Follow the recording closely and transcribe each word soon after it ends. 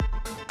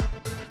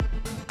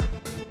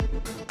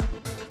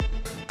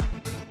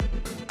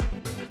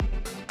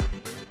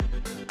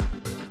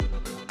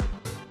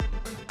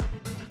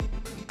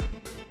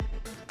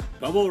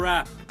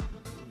Bubblewrap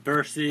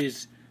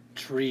versus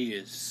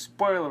trees.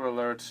 Spoiler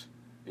alert,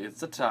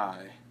 it's a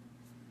tie.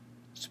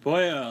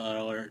 Spoiler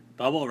alert,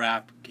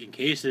 Bubblewrap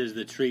encases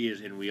the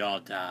trees and we all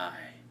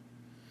die.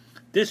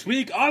 This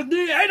week on the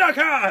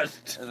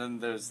Adacast! And then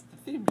there's the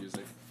theme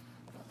music.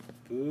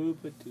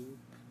 Boop-a-doop.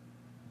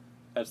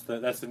 That's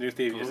the new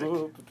theme music.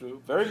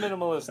 Boop-a-doop. Very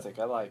minimalistic,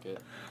 I like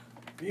it.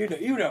 You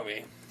know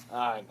me.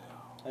 I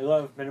know. I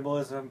love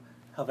minimalism,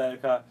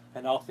 Helvetica,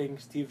 and all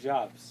things Steve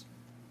Jobs.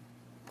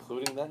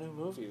 Including that new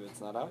movie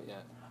that's not out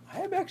yet. I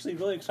am actually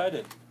really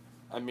excited.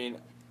 I mean,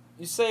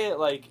 you say it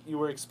like you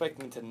were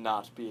expecting to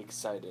not be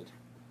excited.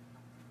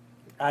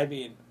 I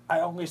mean, I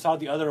only saw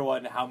the other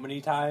one how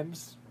many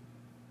times?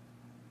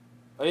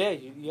 Oh yeah,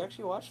 you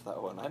actually watched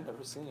that one. I've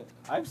never seen it.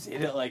 I've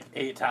seen it like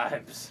 8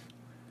 times.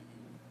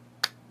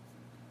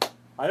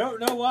 I don't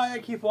know why I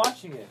keep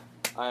watching it.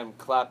 I am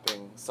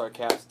clapping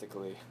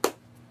sarcastically.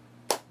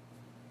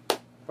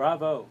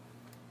 Bravo.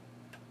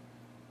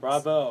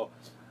 Bravo,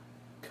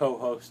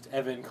 co-host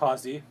Evan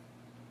Causey.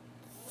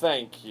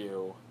 Thank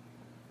you.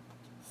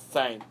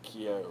 Thank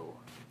you.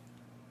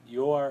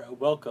 You're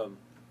welcome.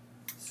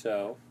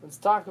 So, let's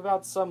talk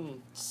about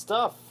some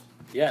stuff.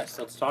 Yes,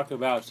 let's talk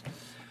about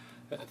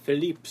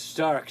Philippe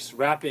Stark's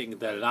wrapping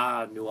the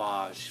La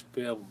Nuage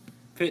Film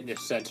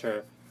Fitness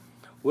Center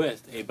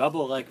with a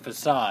bubble-like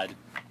facade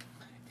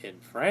in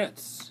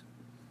France.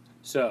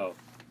 So,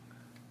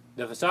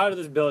 the facade of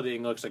this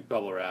building looks like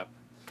bubble wrap.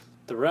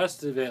 The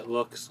rest of it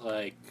looks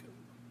like,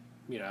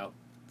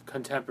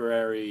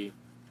 contemporary,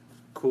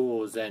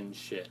 cool Zen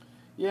shit.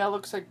 Yeah, it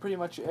looks like pretty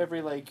much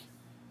every,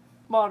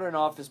 modern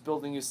office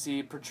building you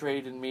see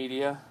portrayed in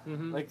media.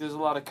 Mm-hmm. There's a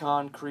lot of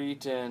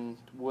concrete and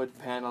wood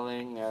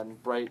paneling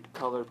and bright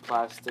colored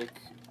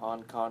plastic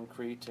on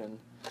concrete and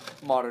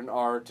modern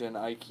art and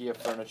IKEA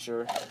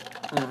furniture.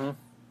 Mm-hmm.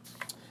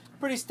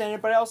 Pretty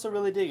standard, but I also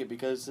really dig it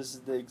because this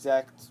is the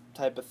exact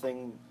type of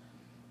thing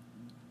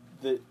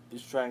that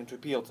is trying to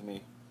appeal to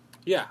me.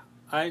 Yeah,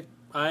 I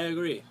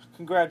agree.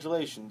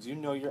 Congratulations, you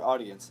know your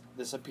audience.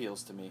 This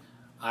appeals to me.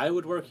 I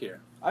would work here.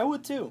 I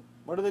would too.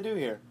 What do they do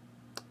here?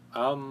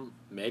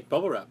 Make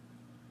bubble wrap.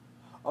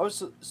 Oh,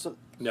 so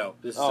No,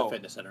 this is a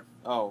fitness center.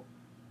 Oh,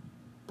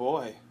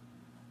 boy.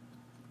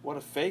 What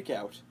a fake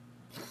out.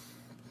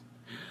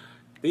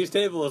 These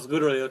tables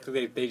literally look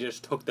like they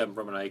just took them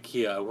from an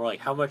IKEA, and we're like,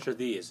 how much are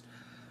these?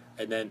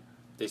 And then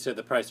they said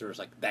the price, and we're just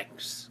like,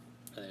 thanks.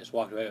 And they just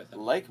walked away with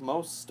them. Like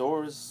most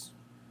stores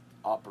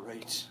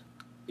operate.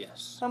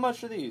 Yes. How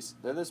much are these?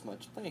 They're this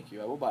much. Thank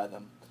you, I will buy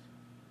them.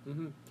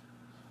 Mm-hmm.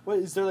 Wait,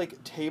 is there,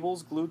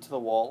 tables glued to the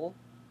wall?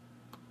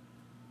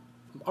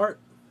 Art.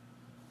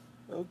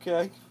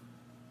 Okay.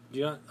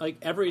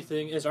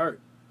 Everything is art.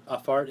 A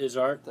fart is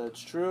art.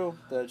 That's true.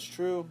 That's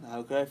true.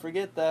 How could I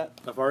forget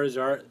that? A fart is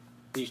art.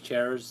 These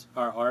chairs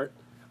are art.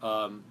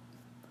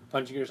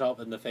 Punching yourself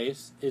in the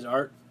face is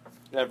art.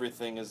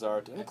 Everything is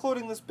art,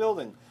 including this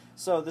building.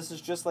 So this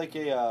is just like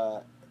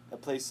a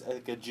place,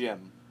 like a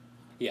gym.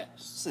 Yes.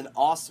 It's an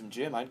awesome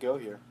gym. I'd go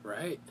here.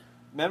 Right.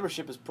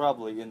 Membership is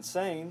probably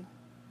insane.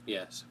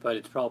 Yes, but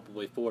it's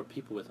probably for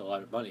people with a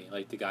lot of money,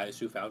 like the guys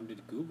who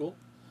founded Google.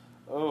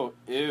 Oh,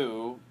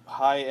 ew.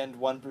 High-end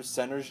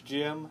 1%ers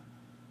gym?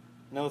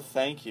 No,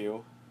 thank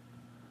you.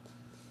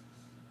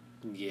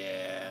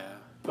 Yeah.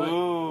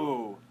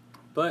 Boo.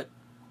 But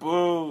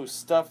Boo.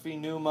 Stuffy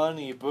new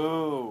money.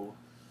 Boo.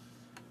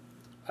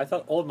 I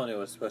thought old money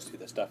was supposed to be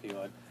the stuffy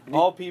one.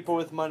 All people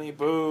with money.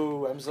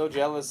 Boo. I'm so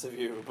jealous of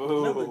you.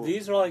 Boo. No, but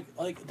these are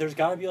there's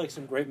got to be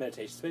some great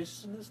meditation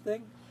spaces in this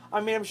thing. I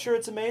mean, I'm sure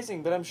it's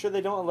amazing, but I'm sure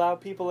they don't allow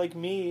people like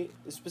me,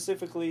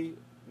 specifically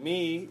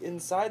me,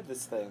 inside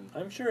this thing.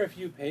 I'm sure if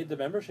you paid the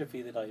membership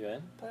fee, they'd let you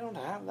in. But I don't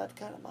have that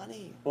kind of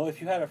money. Well, if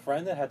you had a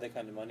friend that had that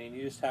kind of money and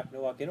you just happened to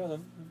walk in with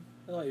them,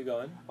 they'll let you go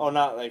in. Oh,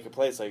 not like a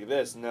place like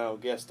this. No,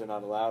 guests are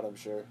not allowed, I'm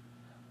sure.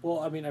 Well,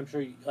 I mean, I'm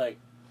sure,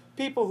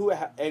 people who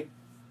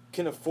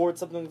can afford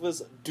something like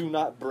this do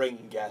not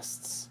bring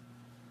guests.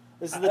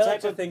 This is the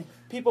type of thing.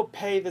 People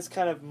pay this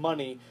kind of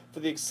money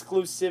for the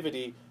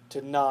exclusivity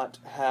to not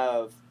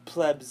have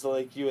plebs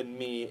like you and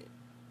me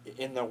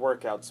in their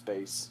workout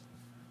space.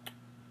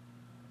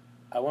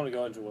 I want to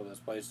go into one of those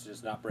places,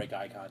 just not break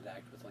eye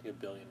contact with a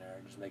billionaire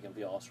and just make him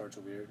feel all sorts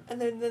of weird. And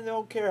then they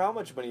don't care how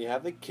much money you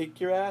have, they kick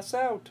your ass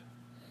out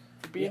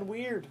for being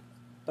weird.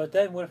 But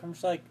then what if I'm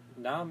just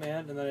nah,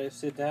 man, and then I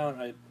sit down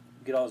and I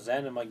get all zen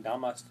and I'm like,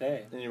 namaste.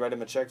 Then you write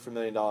him a check for $1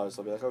 million,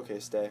 they'll be like, okay,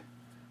 stay.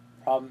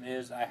 Problem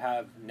is, I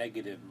have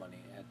negative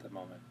money at the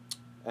moment.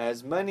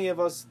 As many of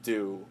us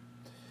do.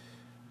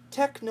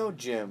 Techno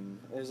Gym.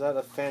 Is that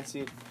a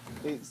fancy...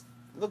 It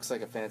looks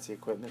like a fancy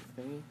equipment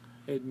thingy.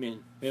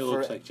 It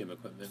looks like gym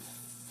equipment.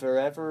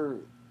 Forever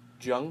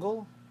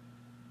Jungle?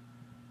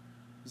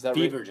 Is that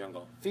Fever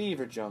Jungle.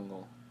 Fever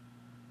Jungle.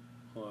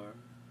 Or,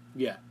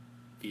 yeah.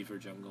 Fever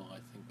Jungle, I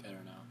think. I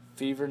don't know.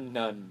 Fever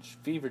Nunge.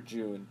 Fever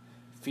June.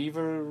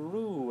 Fever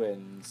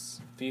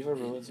Ruins. Fever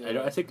Ruins.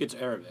 I think it's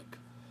Arabic.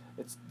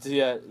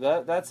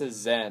 That's a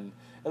Zen.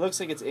 It looks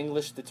like it's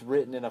English that's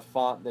written in a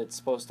font that's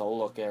supposed to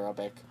look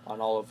Arabic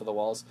on all over the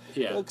walls.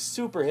 Yeah. It looks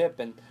super hip,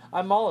 and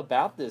I'm all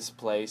about this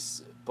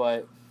place,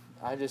 but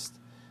I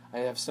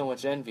have so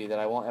much envy that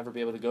I won't ever be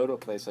able to go to a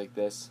place like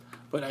this.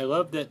 But I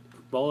love that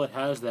while it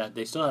has that,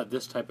 they still have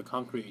this type of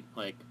concrete,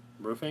 like,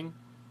 roofing,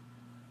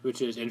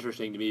 which is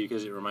interesting to me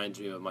because it reminds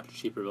me of a much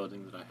cheaper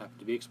building that I happen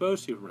to be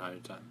exposed to from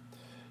time to time.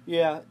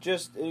 Yeah,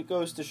 just, it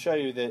goes to show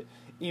you that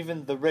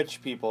even the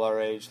rich people our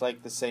age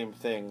like the same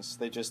things.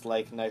 They just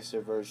like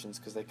nicer versions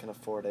because they can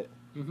afford it.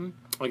 Mm-hmm.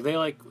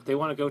 They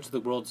want to go to the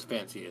world's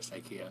fanciest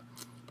IKEA,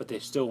 but they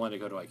still want to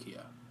go to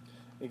IKEA.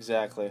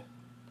 Exactly.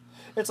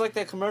 It's like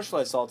that commercial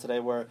I saw today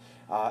where,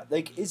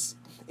 is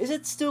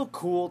it still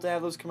cool to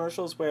have those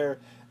commercials where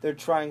they're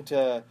trying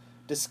to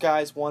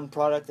disguise one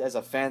product as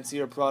a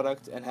fancier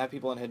product and have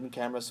people on hidden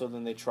camera so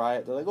then they try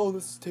it? They're like, oh,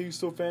 this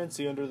tastes so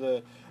fancy under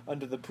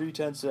the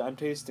pretense that I'm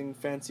tasting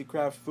fancy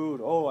craft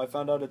food. Oh, I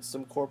found out it's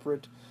some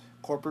corporate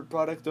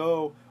product.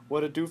 Oh,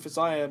 what a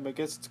doofus I am. I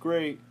guess it's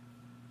great.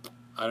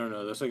 I don't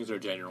know. Those things are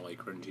generally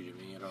cringy to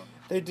me,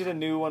 They did a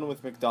new one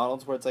with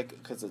McDonald's where it's like,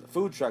 because the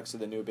food trucks are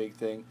the new big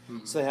thing.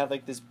 Mm-hmm. So they have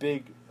like this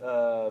big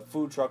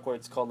food truck where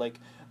it's called like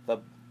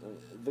the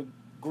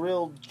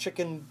grilled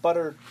chicken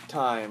butter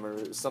time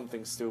or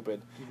something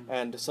stupid. Mm-hmm.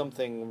 And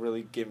something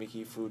really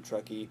gimmicky food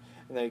trucky.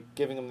 And they're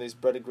giving them these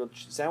breaded grilled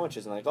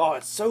sandwiches and like, oh,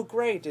 it's so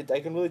great. I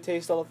can really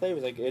taste all the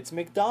flavors. Like, it's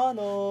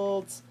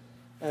McDonald's.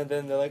 And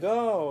then they're like,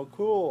 oh,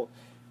 cool.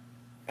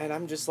 And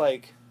I'm just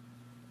like,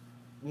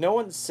 no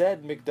one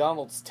said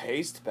McDonald's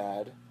taste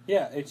bad.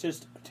 Yeah, it's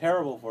just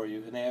terrible for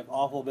you, and they have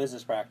awful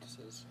business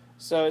practices.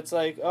 So it's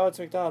like, oh, it's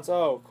McDonald's.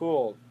 Oh,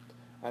 cool.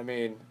 I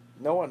mean,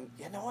 no one.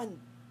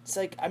 It's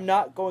like, I'm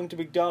not going to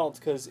McDonald's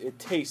because it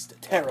tastes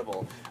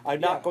terrible. I'm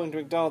not going to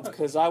McDonald's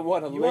because I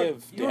want to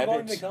live. You are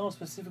going to McDonald's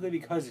specifically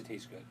because it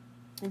tastes good.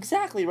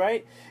 Exactly,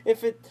 right?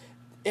 If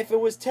it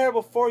was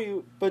terrible for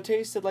you but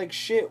tasted like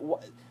shit,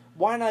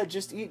 why not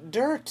just eat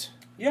dirt?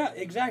 Yeah,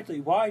 exactly.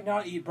 Why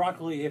not eat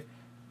broccoli if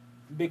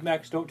Big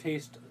Macs don't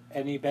taste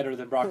any better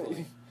than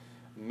broccoli?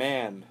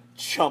 Man,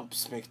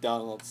 chumps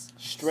McDonald's.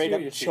 Straight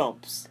up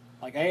chumps.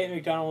 Like, I ate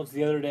McDonald's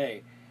the other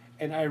day,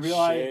 and I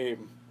realized...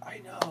 Shame. I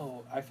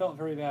know. I felt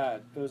very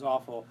bad. It was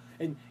awful.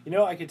 And,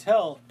 I could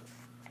tell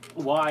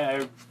why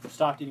I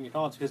stopped eating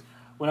McDonald's, because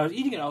when I was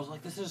eating it, I was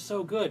like, this is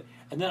so good.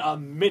 And then a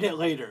minute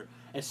later,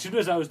 as soon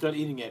as I was done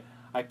eating it,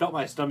 I felt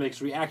my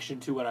stomach's reaction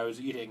to what I was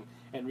eating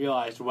and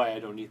realized why I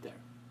don't eat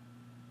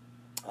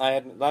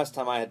there. Last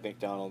time I had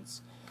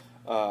McDonald's,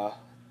 I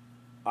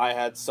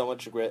had so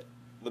much regret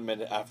the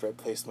minute after I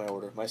placed my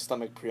order. My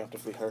stomach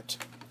preemptively hurt.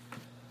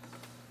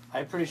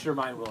 I'm pretty sure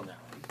mine will now.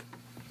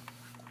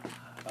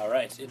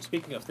 Alright, and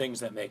speaking of things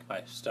that make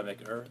my stomach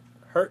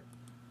hurt,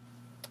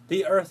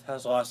 the Earth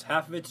has lost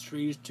half of its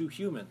trees to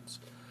humans.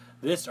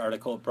 This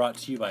article brought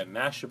to you by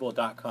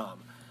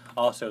Mashable.com.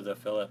 Also, the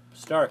Philip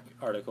Stark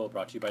article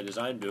brought to you by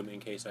Design Boom, in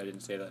case I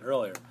didn't say that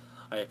earlier.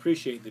 I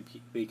appreciate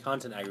the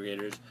content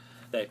aggregators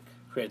that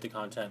create the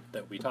content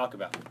that we talk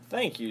about.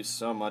 Thank you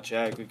so much,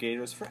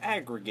 aggregators, for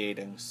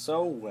aggregating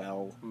so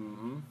well.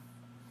 Mm-hmm.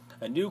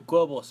 A new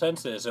global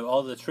census of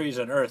all the trees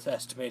on Earth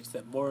estimates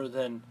that more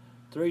than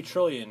 3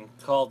 trillion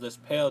call this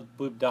pale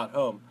blue dot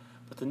home,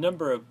 but the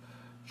number of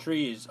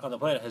trees on the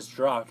planet has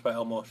dropped by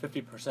almost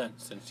 50%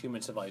 since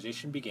human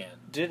civilization began.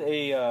 Did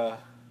a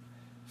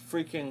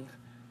freaking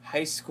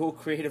high school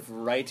creative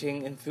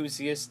writing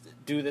enthusiast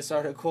do this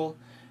article?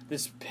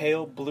 This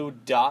pale blue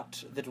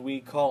dot that we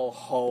call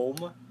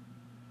home?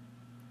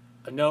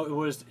 No, it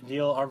was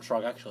Neil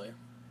Armstrong, actually.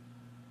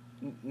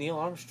 Neil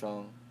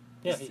Armstrong?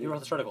 Yeah, he wrote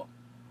this article.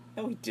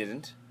 No, he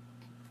didn't.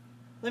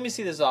 Let me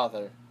see this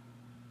author.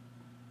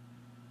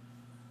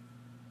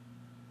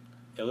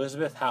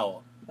 Elizabeth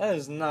Howell. That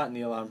is not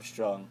Neil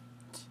Armstrong.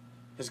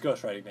 His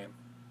ghostwriting name.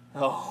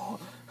 Oh.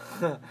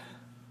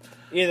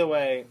 Either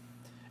way,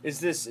 is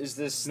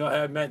this... No, what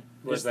I meant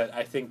was that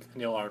I think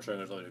Neil Armstrong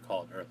was literally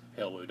called Earth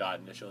Pale Blue Dot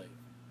initially.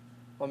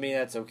 I mean,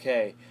 that's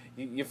okay.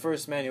 Your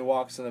first man who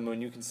walks on the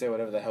moon, you can say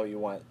whatever the hell you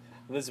want.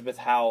 Elizabeth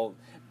Howell,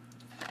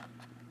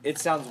 it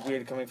sounds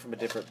weird coming from a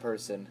different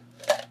person.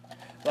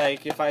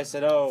 Like, if I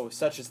said, oh,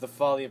 such is the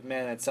folly of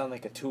man, I'd sound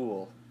like a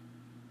tool.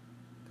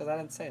 Because I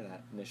didn't say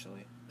that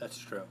initially. That's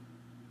true.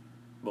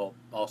 Well,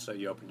 also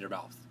you open your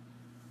mouth,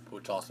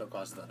 which also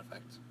causes that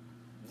effect.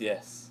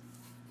 Yes.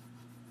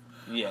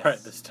 Yes.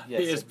 Alright, this study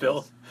is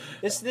built.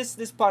 This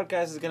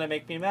podcast is going to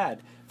make me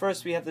mad.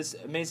 First, we have this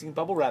amazing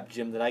bubble wrap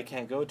gym that I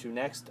can't go to.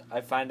 Next,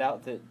 I find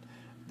out that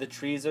the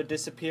trees are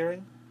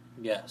disappearing.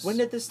 Yes. When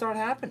did this start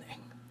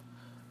happening?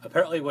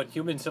 Apparently when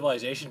human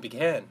civilization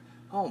began.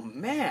 Oh,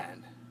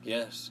 man.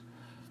 Yes.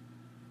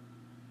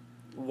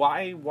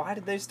 Why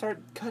did they start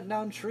cutting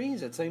down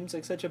trees? It seems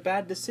like such a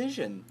bad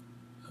decision.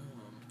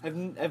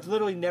 I've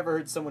literally never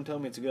heard someone tell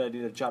me it's a good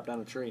idea to chop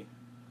down a tree.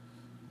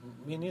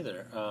 Me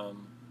neither.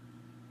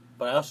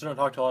 But I also don't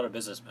talk to a lot of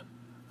businessmen.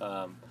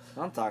 I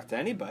don't talk to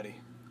anybody.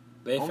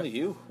 Only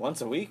you,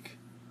 once a week.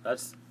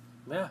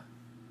 Yeah.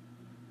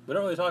 We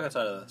don't really talk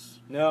outside of this.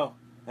 No,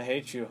 I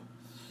hate you.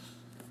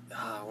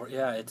 Or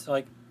yeah, it's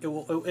like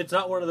it's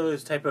not one of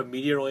those type of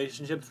media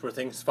relationships where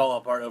things fall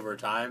apart over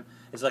time.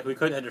 It's like we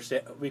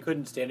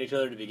couldn't stand each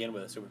other to begin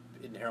with, so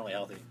we're inherently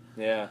healthy.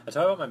 Yeah. That's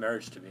how I want my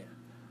marriage to be.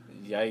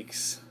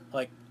 Yikes.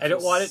 Like I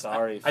don't want it.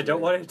 Sorry. I don't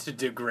want it to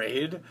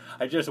degrade.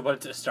 I just want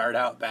it to start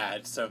out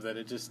bad so that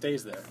it just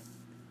stays there.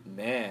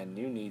 Man,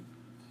 you need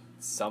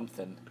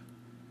something.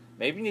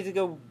 Maybe you need to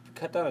go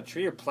cut down a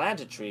tree or plant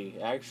a tree.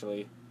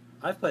 Actually,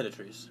 I've planted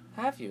trees.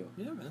 have you?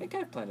 Yeah, man. I think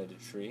I've planted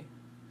a tree.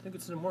 I think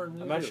it's an important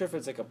thing I'm to not do. sure if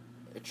it's like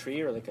a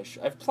tree or like a.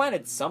 I've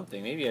planted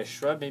something. Maybe a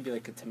shrub. Maybe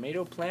like a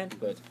tomato plant.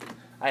 But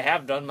I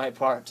have done my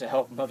part to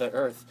help Mother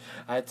Earth.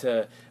 I had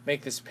to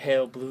make this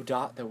pale blue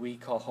dot that we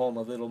call home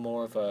a little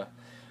more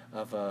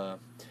of a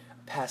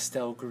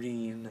pastel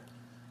green.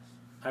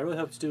 I really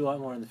hope to do a lot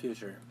more in the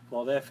future.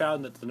 Well, they have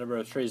found that the number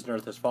of trees on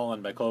Earth has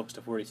fallen by close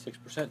to 46%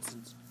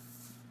 since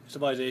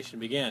civilization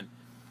began.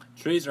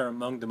 Trees are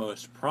among the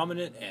most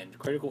prominent and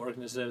critical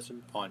organisms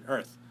on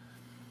Earth.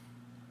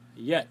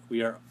 Yet,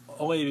 we are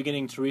only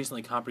beginning to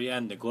recently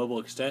comprehend the global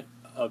extent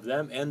of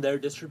them and their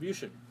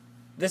distribution.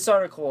 This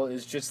article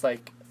is just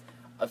like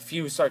a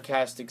few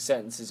sarcastic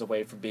sentences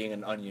away from being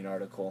an Onion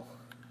article.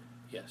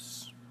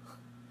 Yes.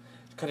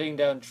 Cutting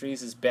down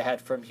trees is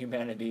bad from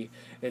humanity.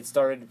 It's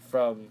bad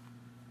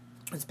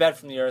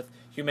from the earth.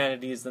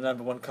 Humanity is the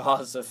number one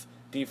cause of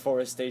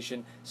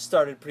deforestation.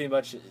 Started pretty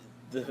much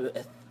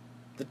the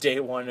day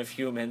one of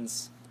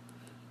humans.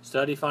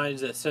 Study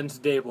finds that since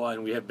day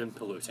one we have been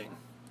polluting.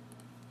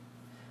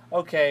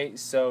 Okay,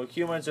 so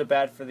humans are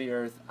bad for the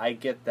earth. I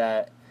get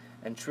that.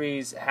 And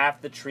trees,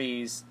 half the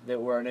trees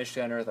that were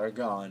initially on earth are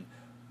gone.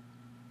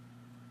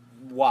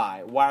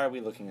 Why? Why are we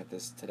looking at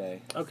this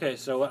today? Okay,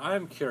 so what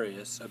I'm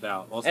curious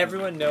about...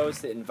 Everyone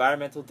knows that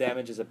environmental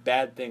damage is a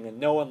bad thing and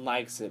no one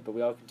likes it, but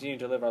we all continue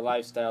to live our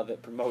lifestyle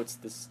that promotes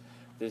this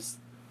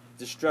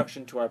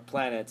destruction to our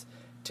planet.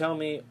 Tell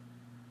me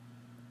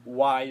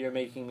why you're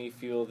making me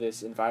feel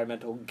this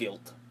environmental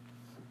guilt.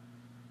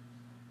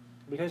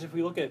 Because if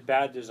we look at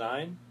bad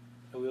design,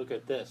 and we look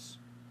at this,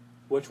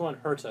 which one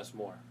hurts us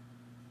more?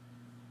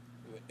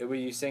 Were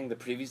you saying the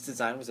previous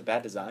design was a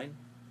bad design?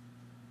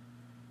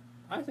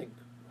 I think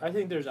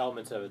there's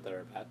elements of it that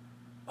are bad.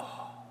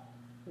 Oh,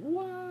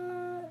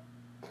 what?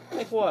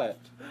 Like what?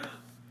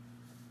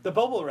 The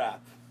bubble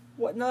wrap.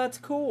 What? No, that's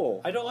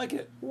cool. I don't like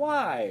it.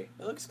 Why?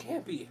 It looks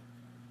campy.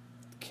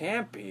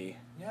 Campy?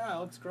 Yeah, it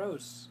looks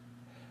gross.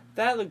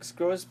 That looks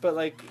gross, but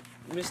like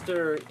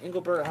Mr.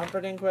 Engelbert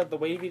Humperdinck who had the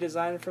wavy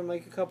design from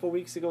like a couple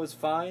weeks ago is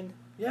fine.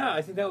 Yeah,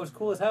 I think that was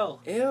cool as hell.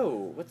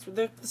 Ew,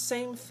 they're the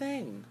same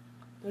thing.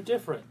 They're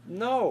different.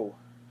 No.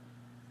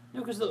 No,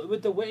 because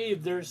with the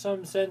wave, there's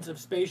some sense of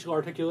spatial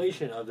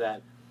articulation of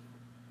that.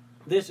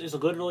 This is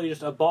literally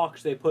just a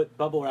box they put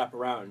bubble wrap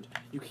around.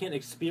 You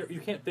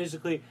can't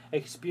physically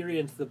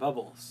experience the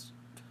bubbles.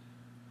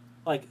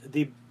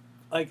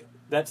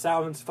 That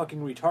sounds fucking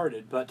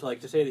retarded, but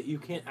to say that you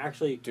can't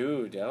actually...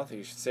 Dude, I don't think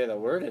you should say that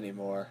word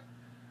anymore.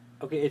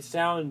 Okay, it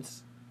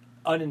sounds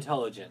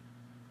unintelligent.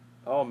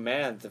 Oh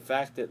man, the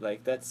fact that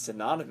that's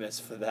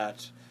synonymous for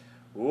that.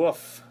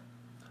 Woof.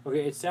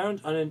 Okay, it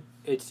sounds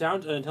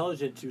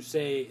unintelligent to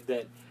say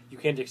that you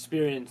can't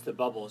experience the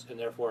bubbles, and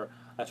therefore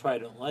that's why I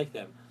don't like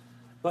them.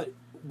 But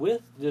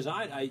with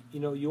design,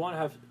 you want to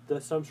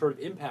have some sort of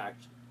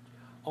impact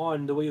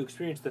on the way you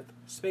experience the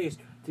space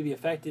to be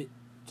affected,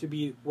 to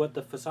be what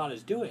the facade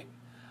is doing.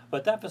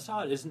 But that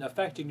facade isn't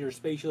affecting your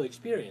spatial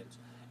experience.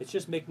 It's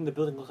just making the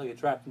building look like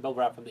it's wrapped in bubble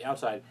wrap from the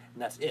outside,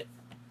 and that's it.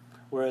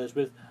 Whereas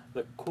with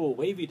the cool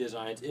wavy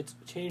designs, it's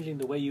changing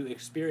the way you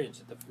experience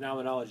it, the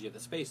phenomenology of the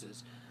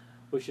spaces,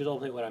 which is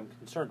ultimately what I'm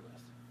concerned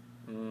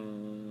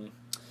with.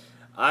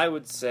 I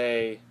would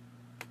say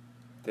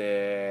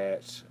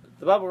that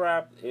the bubble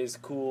wrap is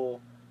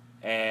cool,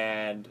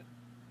 and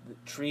the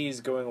trees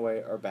going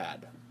away are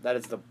bad. That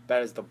is the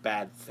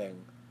bad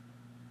thing.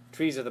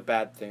 Trees are the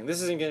bad thing.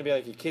 This isn't going to be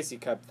like a kissy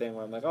cup thing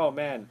where I'm like, oh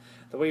man,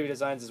 the wavy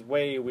designs is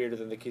way weirder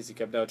than the kissy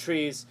cup. No,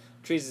 trees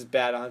is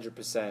bad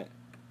 100%.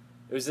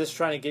 Was this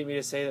trying to get me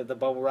to say that the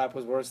bubble wrap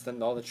was worse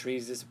than all the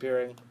trees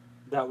disappearing?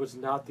 That was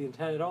not the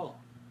intent at all.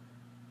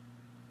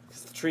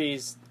 Because the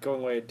trees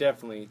going away are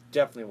definitely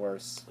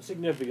worse.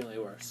 Significantly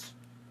worse.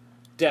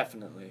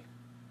 Definitely.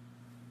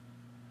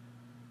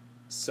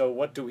 So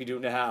what do we do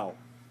now?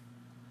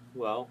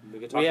 Well,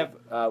 we have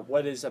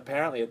what is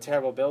apparently a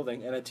terrible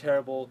building and a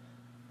terrible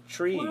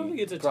tree Well, I don't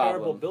think it's a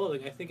terrible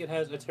building. I think it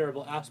has a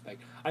terrible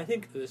aspect. I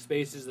think the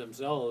spaces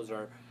themselves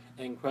are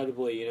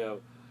incredibly,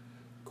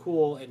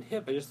 cool and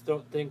hip. I just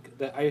think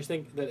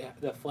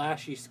that the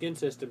flashy skin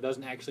system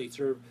doesn't actually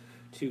serve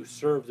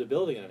the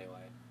building in any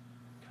way,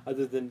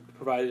 other than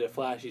provided a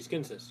flashy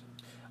skin system.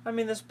 I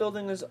mean, this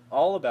building is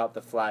all about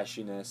the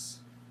flashiness.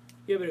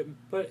 Yeah,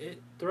 but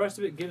the rest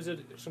of it gives it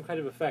some kind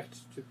of effect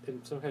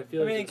and some kind of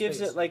feeling. I mean, it gives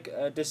it like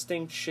a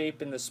distinct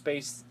shape in the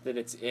space that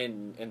it's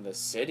in the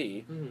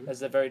city. Mm-hmm.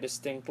 Has a very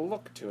distinct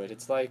look to it.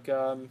 It's like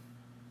I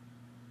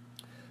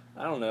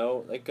don't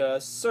know, like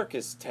a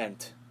circus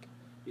tent.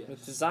 Yes.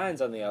 With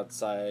designs on the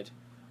outside,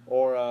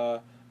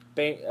 or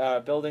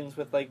buildings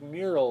with like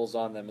murals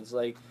on them. It's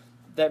like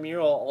that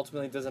mural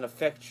ultimately doesn't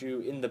affect you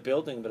in the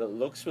building, but it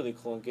looks really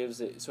cool and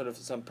gives it sort of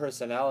some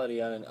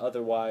personality on an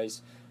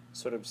otherwise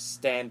sort of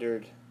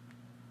standard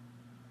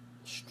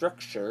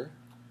structure.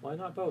 Why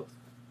not both?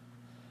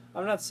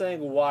 I'm not saying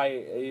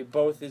why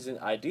both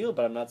isn't ideal,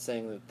 but I'm not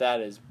saying that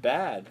that is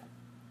bad.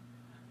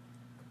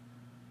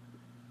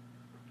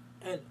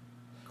 And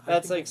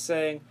that's like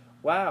saying,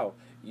 wow,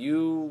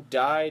 you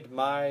dyed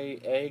my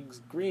eggs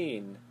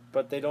green,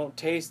 but they don't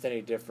taste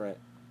any different.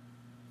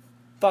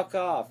 Fuck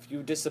off.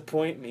 You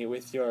disappoint me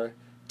with your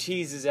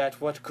teases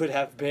at what could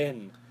have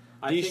been.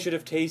 These should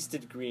have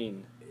tasted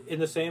green. In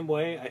the same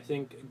way, I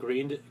think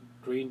green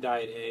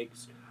dyed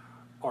eggs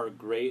are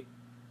great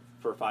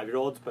for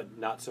 5-year-olds, but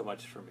not so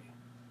much for me.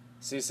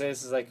 So you say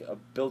this is like a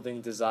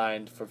building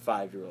designed for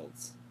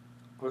 5-year-olds?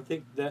 I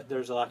think that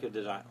there's a lack of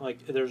design.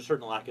 Like, there's a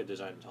certain lack of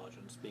design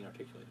intelligence being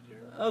articulated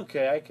here.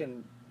 Okay, I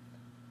can...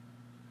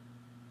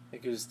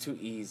 Like, it was too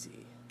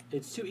easy.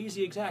 It's too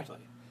easy, exactly.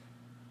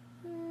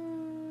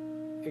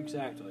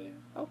 Exactly.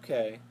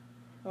 Okay,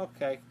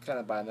 kind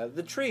of buying that.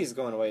 The trees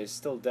going away is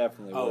still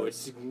definitely worse. Oh, it's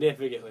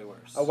significantly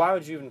worse. Why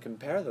would you even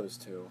compare those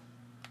two?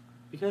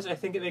 Because I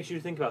think it makes you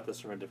think about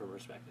this from a different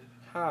perspective.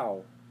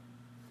 How?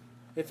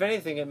 If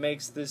anything, it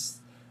makes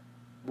this,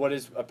 what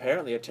is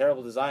apparently a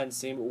terrible design,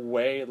 seem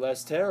way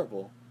less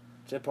terrible.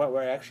 To the point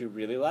where I actually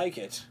really like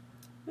it.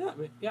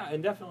 Yeah,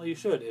 and definitely you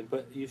should.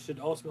 But you should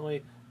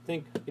ultimately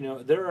think,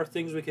 there are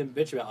things we can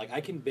bitch about. Like,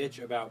 I can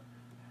bitch about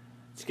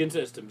skin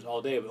systems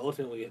all day, but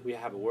ultimately we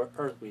have a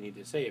Earth we need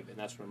to save, and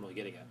that's what I'm really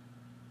getting at.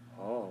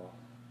 Oh.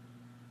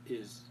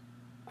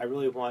 I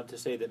really want to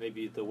say that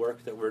maybe the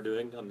work that we're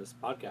doing on this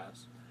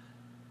podcast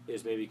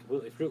is maybe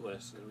completely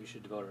fruitless, and we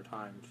should devote our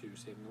time to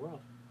saving the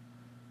world.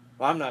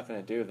 Well, I'm not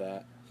going to do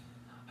that.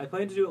 I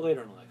plan to do it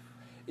later in life.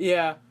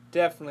 Yeah,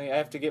 definitely. I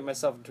have to get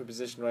myself into a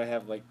position where I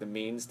have, like, the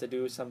means to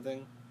do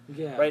something.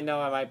 Yeah. Right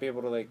now I might be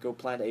able to, like, go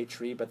plant a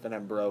tree, but then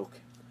I'm broke.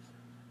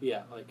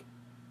 Yeah, like,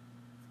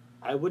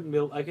 I wouldn't be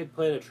able, I could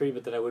plant a tree,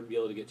 but then I wouldn't be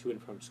able to get to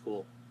and from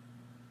school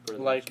for the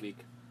next week.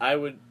 I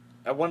would,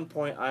 at one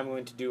point, I'm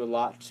going to do a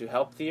lot to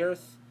help the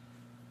Earth,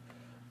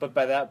 but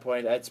by that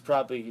point, it's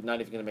probably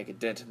not even going to make a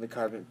dent in the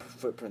carbon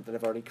footprint that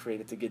I've already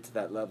created to get to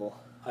that level.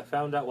 I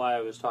found out why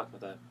I was talking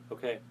about that.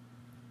 Okay,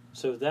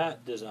 so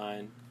that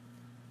design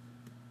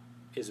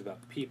is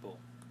about people.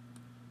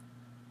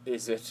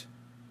 Is it?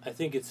 I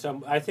think in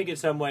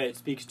some way it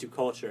speaks to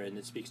culture and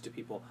it speaks to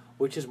people,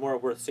 which is more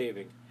worth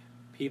saving.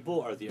 People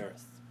or the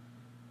Earth?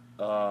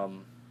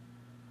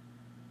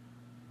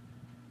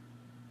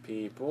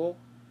 People.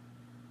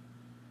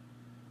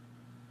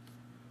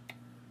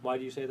 Why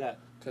do you say that?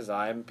 Because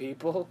I'm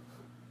people.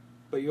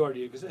 But you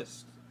already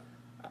exist.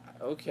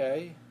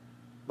 Okay.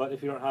 But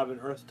if you don't have an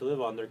Earth to live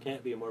on, there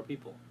can't be more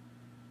people.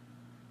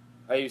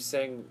 Are you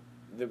saying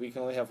that we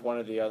can only have one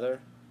or the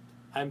other?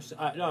 I'm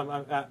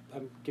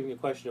giving a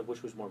question of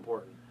which was more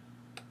important: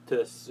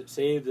 to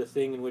save the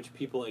thing in which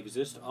people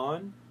exist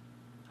on,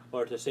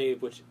 or to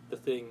save the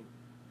thing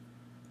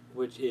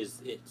which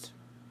is it.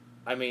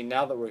 I mean,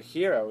 now that we're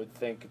here, I would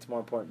think it's more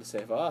important to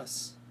save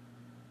us.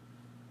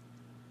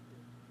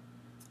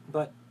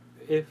 But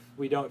if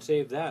we don't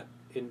save that,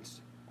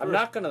 I'm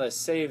not going to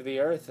save the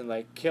Earth and,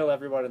 like, kill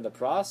everyone in the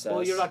process.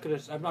 Well,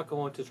 I'm not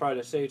going to try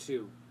to say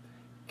to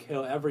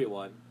kill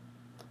everyone,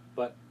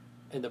 but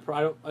I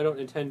don't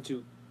intend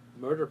to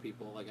murder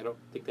people. Like, I don't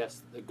think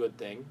that's a good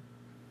thing.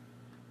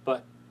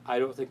 But I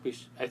don't think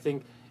I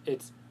think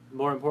it's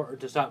more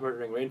important to stop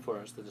murdering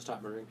rainforests than to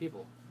stop murdering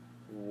people.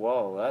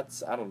 Whoa,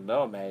 I don't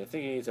know, man. I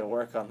think you need to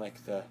work on,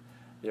 like, the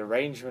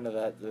arrangement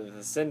of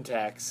the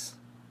syntax.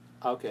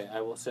 Okay, I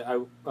will say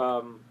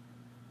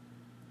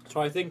so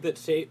I think that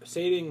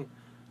saving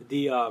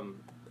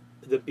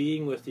the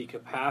being with the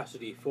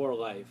capacity for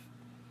life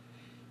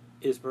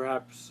is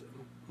perhaps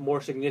more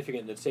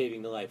significant than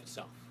saving the life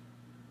itself.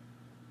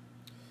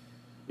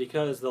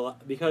 Because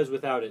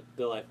without it,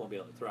 the life won't be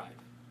able to thrive,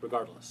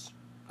 regardless.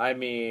 I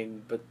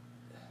mean, but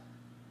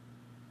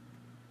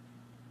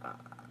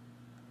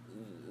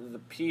the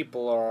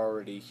people are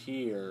already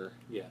here.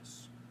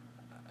 Yes.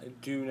 I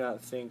do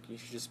not think you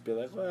should just be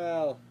like,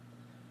 well,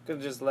 I'm going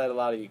to just let a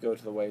lot of you go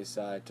to the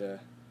wayside to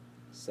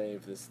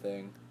save this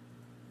thing.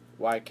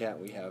 Why can't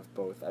we have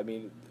both? I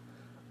mean,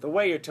 the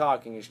way you're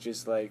talking is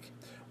just like,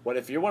 what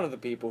if you're one of the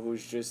people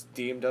who's just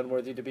deemed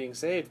unworthy to being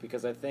saved?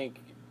 Because I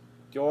think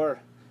your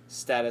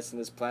status in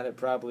this planet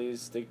probably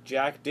is the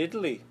Jack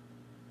Diddley.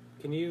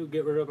 Can you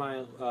get rid of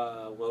my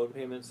loan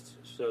payments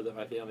so that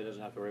my family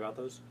doesn't have to worry about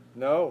those?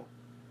 No.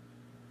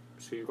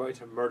 So you're going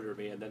to murder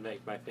me and then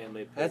make my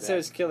family pay That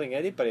says killing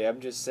anybody.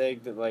 I'm just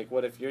saying that, like,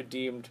 what if you're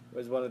deemed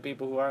as one of the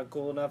people who aren't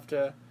cool enough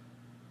to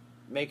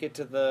make it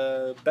to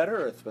the better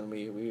Earth when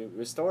we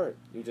restore it?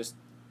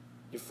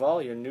 You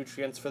fall, you're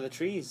nutrients for the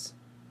trees.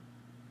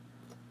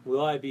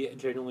 Will I be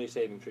genuinely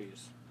saving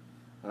trees?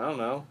 I don't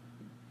know.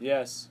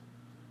 Yes.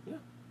 Yeah.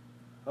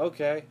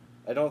 Okay.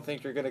 I don't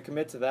think you're going to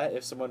commit to that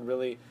if someone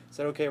really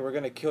said, okay, we're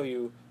going to kill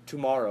you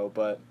tomorrow,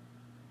 but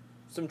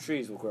some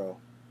trees will grow.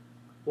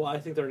 Well, I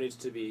think there needs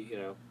to be,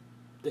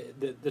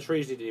 the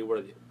trees need to be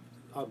worthy.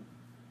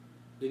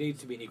 There needs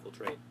to be an equal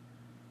trade.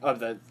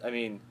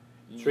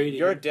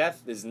 Your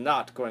death is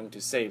not going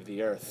to save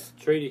the Earth.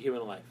 Trade a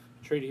human life.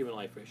 Trade a human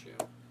life ratio.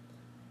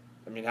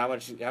 I mean, how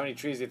many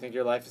trees do you think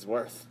your life is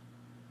worth?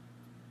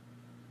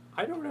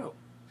 I don't know.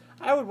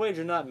 I would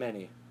wager not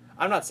many.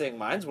 I'm not saying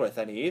mine's worth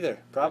any either.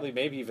 Probably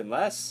maybe even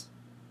less.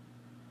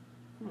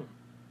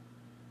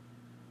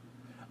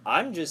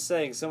 I'm just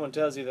saying someone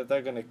tells you that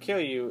they're going to kill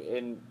you,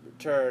 in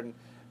return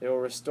they will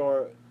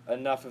restore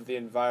enough of the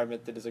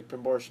environment that is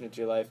proportionate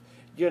to your life.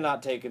 You're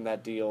not taking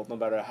that deal no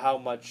matter how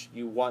much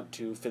you want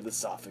to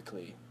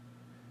philosophically.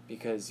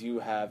 Because you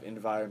have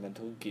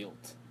environmental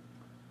guilt.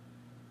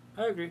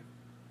 I agree.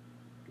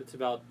 It's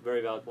a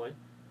very valid point.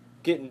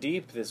 Getting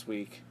deep this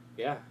week.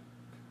 Yeah.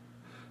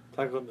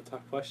 Talk about the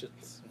tough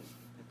questions.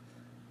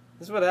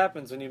 This is what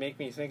happens when you make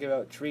me think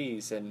about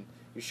trees and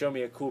you show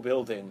me a cool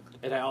building.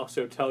 And I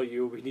also tell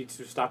you we need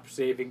to stop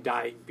saving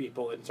dying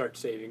people and start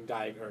saving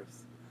dying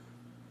Earth.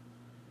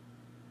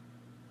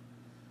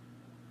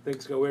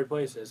 Things go weird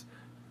places.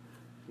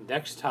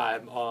 Next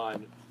time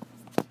on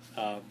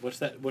what's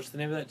the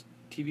name of that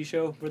TV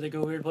show where they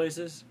go weird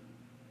places?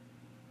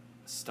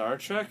 Star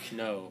Trek?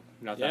 No,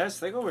 not that. Yes,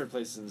 they go weird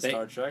places in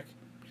Star Trek.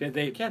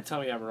 You can't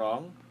tell me I'm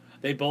wrong.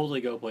 They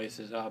boldly go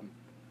places.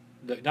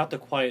 Not the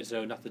Quiet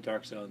Zone, not the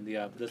Dark Zone.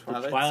 The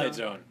Twilight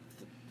Zone.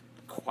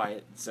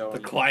 Quiet Zone. The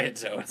Quiet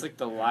Zone. It's like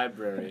the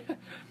library.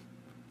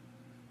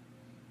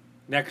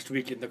 Next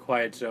week in the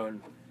Quiet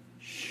Zone.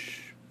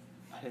 Shh.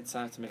 I didn't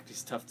sign up to make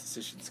these tough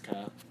decisions,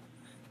 Kyle.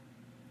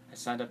 I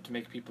signed up to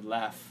make people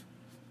laugh.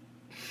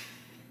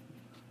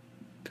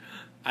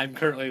 I'm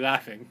currently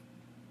laughing.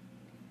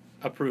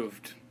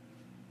 Approved.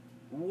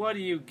 What do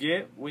you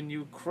get when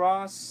you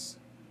cross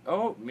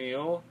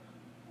oatmeal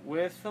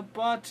with a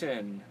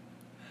button?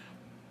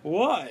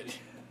 What?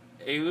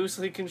 A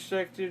loosely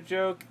constructed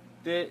joke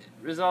that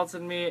results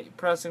in me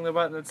pressing the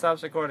button that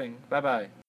stops recording. Bye-bye.